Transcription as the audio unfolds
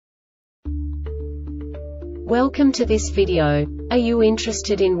Welcome to this video. Are you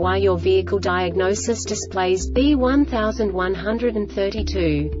interested in why your vehicle diagnosis displays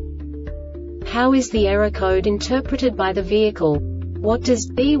B1132? How is the error code interpreted by the vehicle? What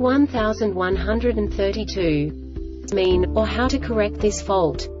does B1132 mean, or how to correct this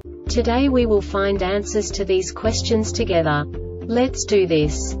fault? Today we will find answers to these questions together. Let's do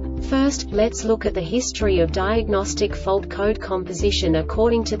this. First, let's look at the history of diagnostic fault code composition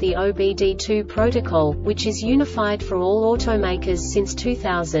according to the OBD2 protocol, which is unified for all automakers since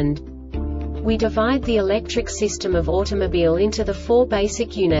 2000. We divide the electric system of automobile into the four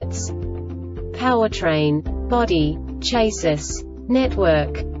basic units: powertrain, body, chassis,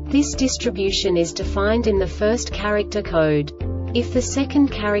 network. This distribution is defined in the first character code. If the second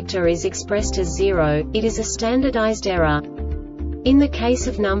character is expressed as 0, it is a standardized error. In the case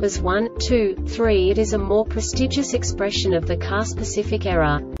of numbers 1, 2, 3, it is a more prestigious expression of the car-specific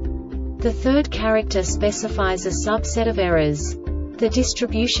error. The third character specifies a subset of errors. The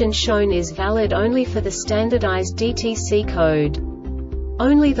distribution shown is valid only for the standardized DTC code.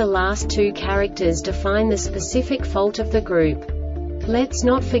 Only the last two characters define the specific fault of the group. Let's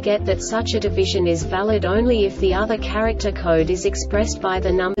not forget that such a division is valid only if the other character code is expressed by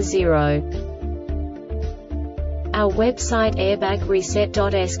the number 0. Our website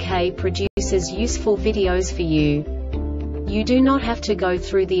airbagreset.sk produces useful videos for you. You do not have to go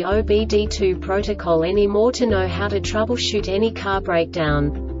through the OBD2 protocol anymore to know how to troubleshoot any car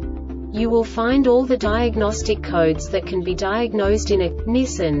breakdown. You will find all the diagnostic codes that can be diagnosed in a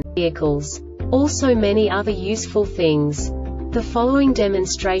Nissan vehicles. Also many other useful things. The following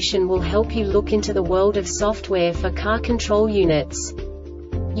demonstration will help you look into the world of software for car control units.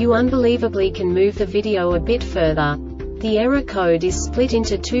 You unbelievably can move the video a bit further. The error code is split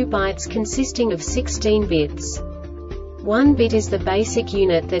into 2 bytes consisting of 16 bits. 1 bit is the basic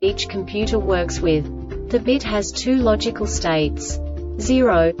unit that each computer works with. The bit has 2 logical states: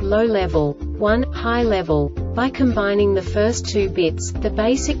 0, low level, 1, high level. By combining the first 2 bits, the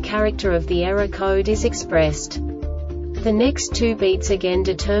basic character of the error code is expressed. The next 2 beats again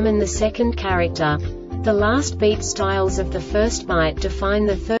determine the second character. The last beat styles of the first byte define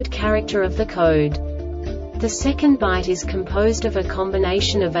the third character of the code. The second byte is composed of a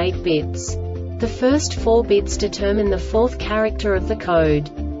combination of 8 bits. The first 4 bits determine the fourth character of the code.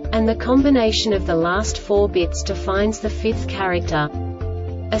 And the combination of the last 4 bits defines the fifth character.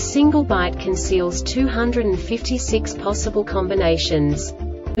 A single byte conceals 256 possible combinations.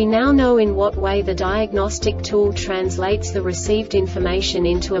 We now know in what way the diagnostic tool translates the received information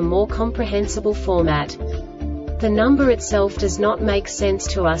into a more comprehensible format. The number itself does not make sense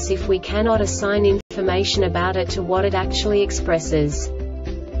to us if we cannot assign information about it to what it actually expresses.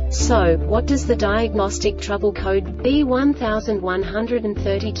 So, what does the Diagnostic Trouble Code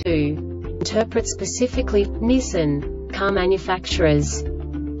B1132 interpret specifically for Nissan car manufacturers?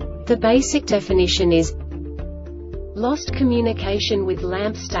 The basic definition is lost communication with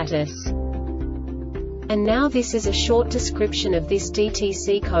lamp status. And now this is a short description of this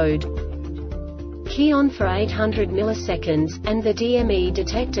DTC code. Key on for 800 milliseconds, and the DME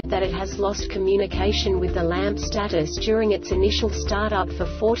detected that it has lost communication with the lamp status during its initial startup for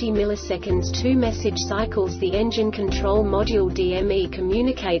 40 milliseconds. 2 message cycles. The engine control module DME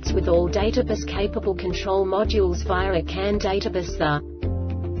communicates with all databus-capable control modules via a CAN databus-The.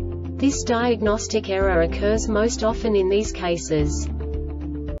 This diagnostic error occurs most often in these cases: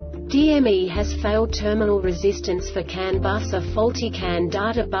 DME has failed terminal resistance for CAN bus, or faulty CAN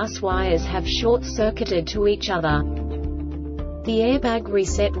data bus wires have short-circuited to each other. The Airbag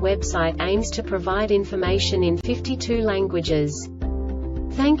Reset website aims to provide information in 52 languages.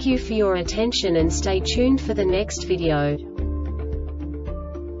 Thank you for your attention and stay tuned for the next video.